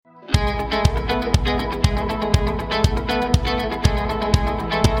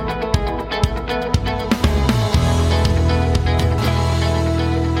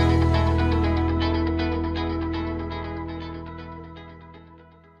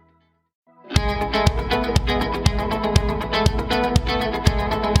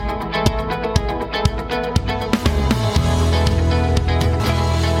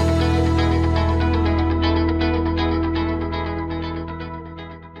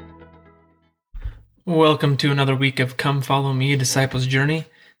Welcome to another week of Come Follow Me, Disciples Journey.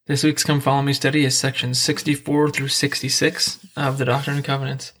 This week's Come Follow Me study is sections 64 through 66 of the Doctrine and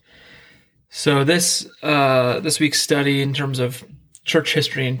Covenants. So this week's study in terms of church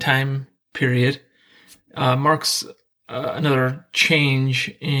history and time period marks another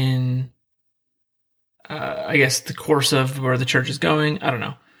change in, the course of where the church is going. I don't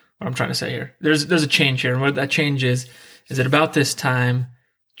know what I'm trying to say here. There's a change here, and what that change is that about this time,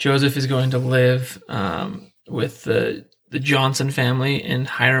 Joseph is going to live with the Johnson family in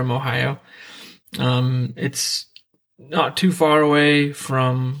Hiram, Ohio. It's not too far away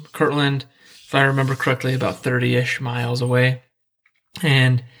from Kirtland, if I remember correctly, about 30-ish miles away.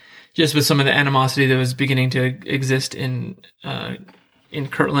 And just with some of the animosity that was beginning to exist in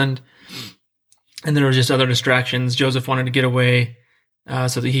Kirtland, and there were just other distractions, Joseph wanted to get away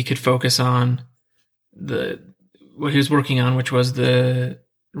so that he could focus on what he was working on, which was the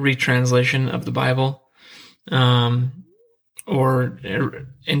retranslation of the Bible, or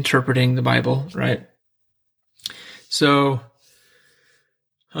interpreting the Bible, right? So,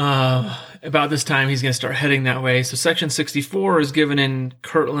 about this time, he's going to start heading that way. So section 64 is given in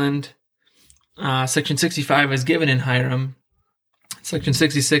Kirtland. Section 65 is given in Hiram. Section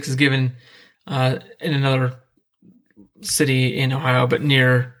 66 is given in another city in Ohio, but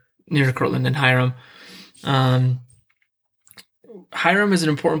near Kirtland and Hiram. Hiram is an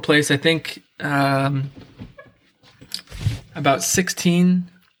important place. I think about 16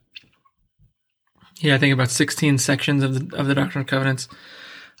 sections of the Doctrine and Covenants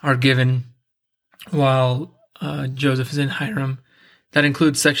are given while Joseph is in Hiram. That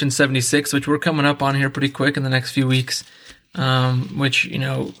includes section 76, which we're coming up on here pretty quick in the next few weeks, which,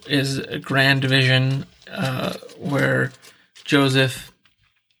 is a grand division where Joseph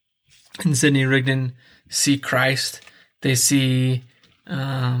and Sidney Rigdon see Christ. They see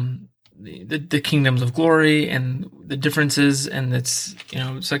the kingdoms of glory and the differences, and it's,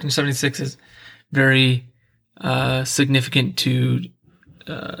 section 76 is very significant to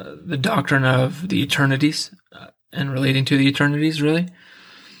the doctrine of the eternities and relating to the eternities, really.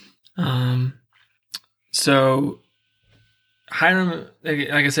 So Hiram,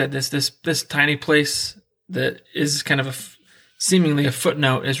 like I said, this tiny place that is kind of seemingly a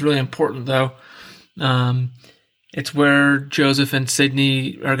footnote is really important, though. It's where Joseph and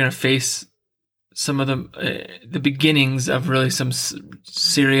Sidney are going to face some of the beginnings of really some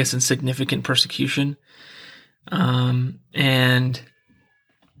serious and significant persecution. And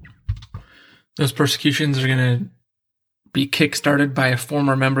those persecutions are going to be kickstarted by a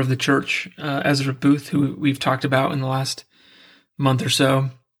former member of the church, Ezra Booth, who we've talked about in the last month or so.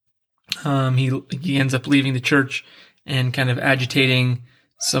 He ends up leaving the church and kind of agitating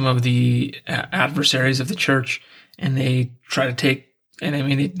some of the adversaries of the church. And they try to take,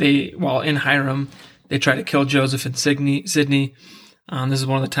 while in Hiram, they try to kill Joseph and Sidney. This is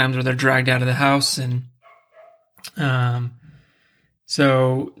one of the times where they're dragged out of the house. And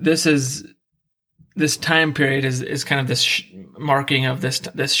so this time period is kind of this marking of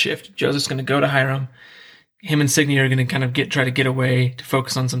this shift. Joseph's going to go to Hiram. Him and Sidney are going to kind of try to get away to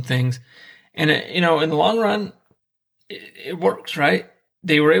focus on some things. And, in the long run, it works, right?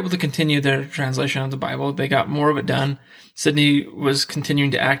 They were able to continue their translation of the Bible. They got more of it done. Sidney was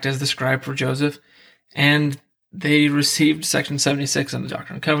continuing to act as the scribe for Joseph, and they received section 76 of the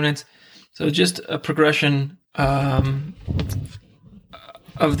Doctrine and Covenants. So just a progression of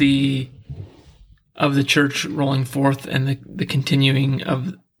the church rolling forth and the continuing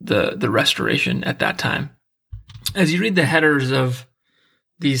of the restoration at that time. As you read the headers of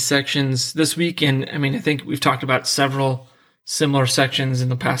these sections this week, and I think we've talked about several similar sections in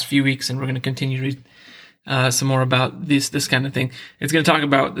the past few weeks, and we're going to continue to read some more about this kind of thing. It's going to talk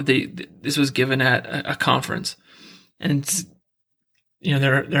about that this was given at a conference, and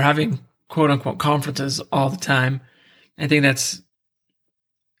they're having quote unquote conferences all the time. I think that's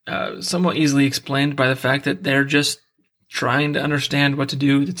somewhat easily explained by the fact that they're just trying to understand what to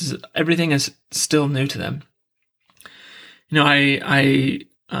do. Everything is still new to them. I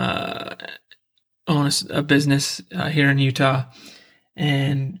own a business here in Utah,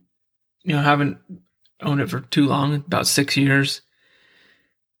 and haven't owned it for too long, about 6 years.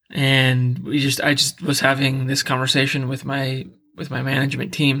 And I just was having this conversation with my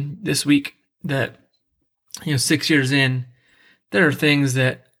management team this week that 6 years in, there are things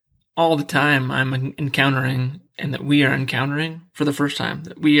that all the time I'm encountering, and that we are encountering for the first time,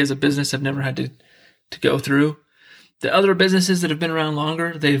 that we as a business have never had to go through. The other businesses that have been around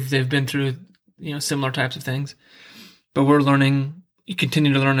longer, they've been through similar types of things, but we're learning. You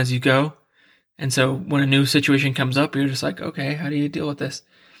continue to learn as you go, and so when a new situation comes up, you're just like, okay, how do you deal with this?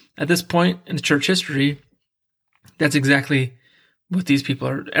 at this point in the church history, that's exactly what these people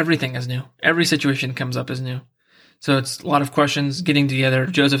are. Everything is new. Every situation comes up as new. So it's a lot of questions getting together.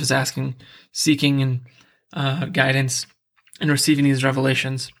 Joseph is asking, seeking and guidance and receiving these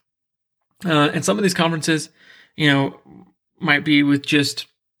revelations. And some of these conferences, might be with just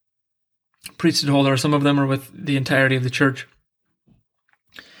priesthood holder. Some of them are with the entirety of the church.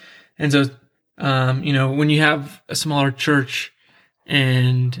 And so, when you have a smaller church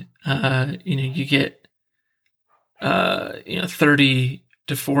and, you get, 30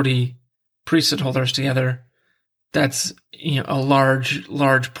 to 40 priesthood holders together, that's, a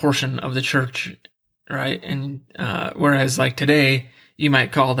large portion of the church, right? And, whereas like today, you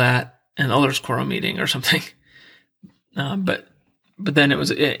might call that an elders quorum meeting or something. But then it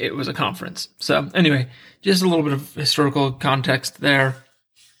was a conference. So anyway, just a little bit of historical context there.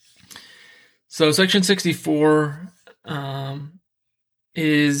 So section 64,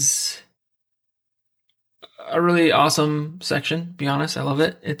 is a really awesome section. To be honest, I love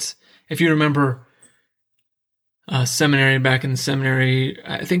it. It's, if you remember, seminary, back in the seminary,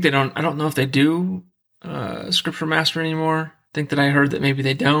 I don't know if they do, scripture master anymore. I think that I heard that maybe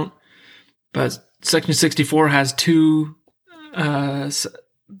they don't, but section 64 has two,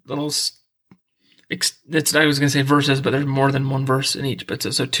 little, I was going to say verses, but there's more than one verse in each, but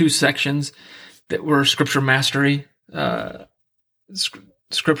so two sections that were scripture mastery,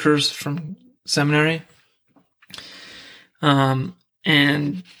 scriptures from seminary.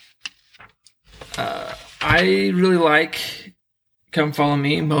 And I really like Come Follow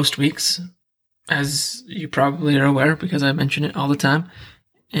Me most weeks, as you probably are aware, because I mention it all the time,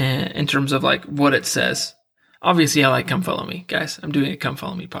 in terms of like what it says. Obviously, I like Come Follow Me, guys. I'm doing a Come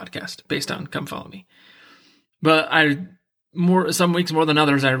Follow Me podcast based on Come Follow Me. But some weeks more than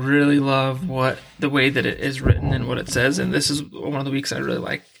others, I really love the way that it is written and what it says. And this is one of the weeks I really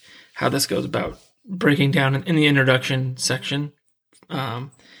like how this goes about breaking down in the introduction section.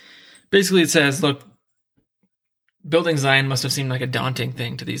 Basically, it says, look, building Zion must have seemed like a daunting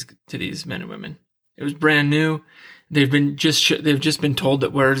thing to these men and women. It was brand new. They've just been told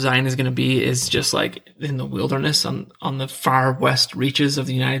that where Zion is going to be is just like in the wilderness on the far west reaches of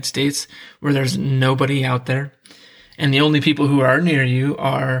the United States, where there's nobody out there, and the only people who are near you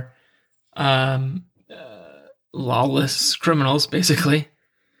are lawless criminals, basically.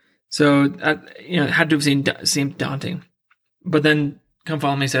 So it had to have seemed daunting. But then Come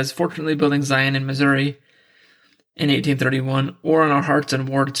Follow Me says, fortunately, building Zion in Missouri in 1831, or in our hearts and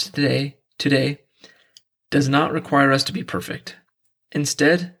wards today, does not require us to be perfect.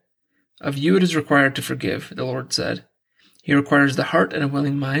 Instead, of you it is required to forgive, the Lord said. He requires the heart and a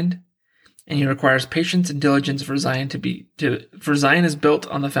willing mind, and he requires patience and diligence for Zion for Zion is built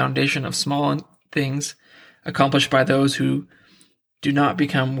on the foundation of small things accomplished by those who do not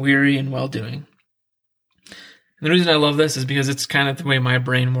become weary in well-doing. And the reason I love this is because it's kind of the way my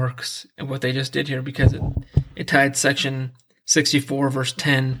brain works and what they just did here, because it tied section 64, verse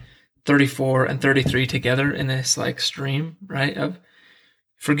 10, 34, and 33 together in this like stream, right? Of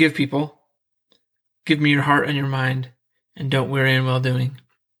forgive people, give me your heart and your mind, and don't weary in well-doing.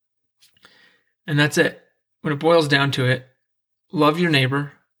 And that's it. When it boils down to it, love your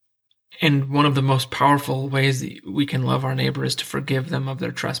neighbor. And one of the most powerful ways that we can love our neighbor is to forgive them of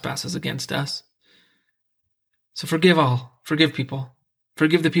their trespasses against us. So forgive people.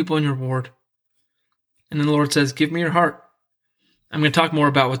 Forgive the people in your ward. And then the Lord says, give me your heart. I'm going to talk more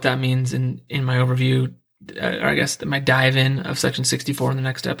about what that means in my overview, or I guess my dive in of section 64 in the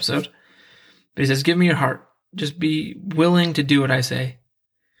next episode. But he says, give me your heart. Just be willing to do what I say.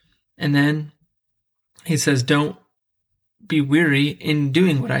 And then he says, don't be weary in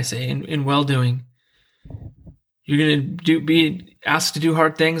doing what I say, in well-doing. You're going to be asked to do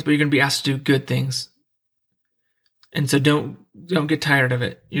hard things, but you're going to be asked to do good things. And so don't get tired of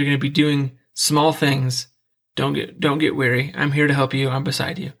it. You're going to be doing small things. Don't get weary. I'm here to help you. I'm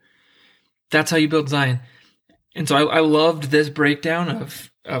beside you. That's how you build Zion. And so I loved this breakdown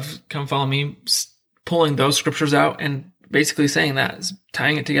of Come Follow Me, pulling those scriptures out and basically saying that,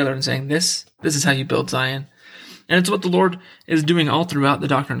 tying it together and saying this is how you build Zion. And it's what the Lord is doing all throughout the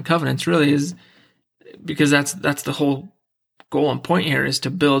Doctrine and Covenants, really, is because that's the whole goal and point here, is to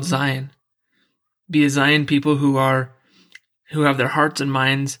build Zion. Be a Zion people who have their hearts and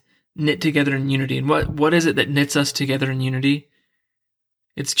minds knit together in unity. And what is it that knits us together in unity?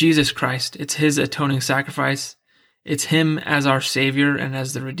 It's Jesus Christ. It's his atoning sacrifice. It's him as our Savior and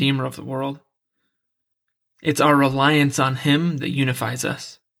as the Redeemer of the world. It's our reliance on him that unifies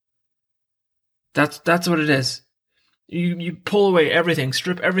us. That's what it is. You pull away everything,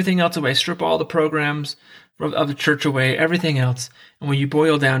 strip everything else away, strip all the programs of the church away, everything else. And what you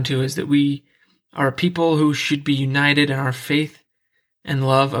boil down to is that we are a people who should be united in our faith and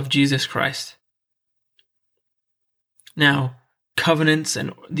love of Jesus Christ. Now, covenants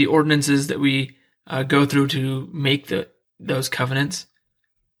and the ordinances that we go through to make those covenants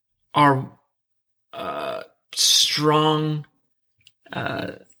are strong.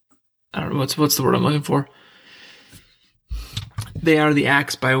 I don't know what's the word I'm looking for. They are the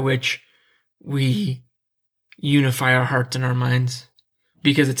acts by which we unify our hearts and our minds,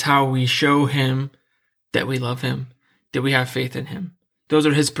 because it's how we show him that we love him, that we have faith in him. Those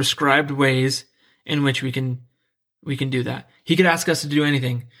are his prescribed ways in which we can do that. He could ask us to do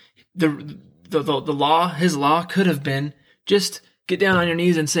anything. The law, his law could have been just get down on your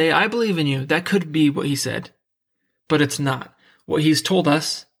knees and say, I believe in you. That could be what he said, but it's not. What he's told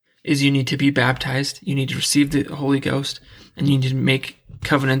us is you need to be baptized, you need to receive the Holy Ghost, and you need to make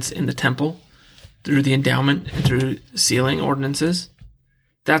covenants in the temple through the endowment and through sealing ordinances.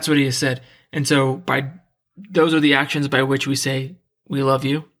 That's what he has said. And so those are the actions by which we say, we love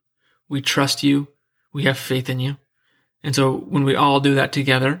you, we trust you, we have faith in you. And so when we all do that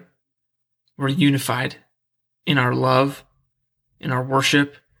together, we're unified in our love, in our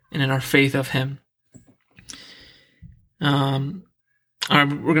worship, and in our faith of him. I'm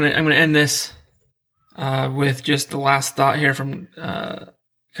going to end this with just the last thought here from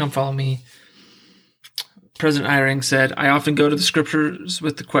Come Follow Me. President Eyring said, I often go to the scriptures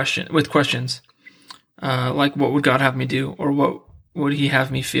with questions, like what would God have me do, or what would he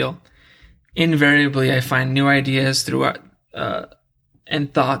have me feel? Invariably, I find new ideas throughout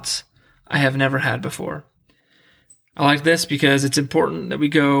and thoughts I have never had before. I like this because it's important that we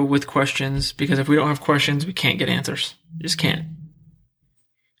go with questions, because if we don't have questions, we can't get answers. We just can't.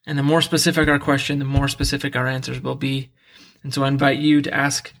 And the more specific our question, the more specific our answers will be. And so I invite you to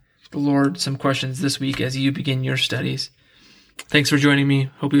ask the Lord some questions this week as you begin your studies. Thanks for joining me.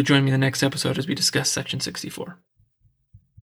 Hope you'll join me in the next episode as we discuss section 64.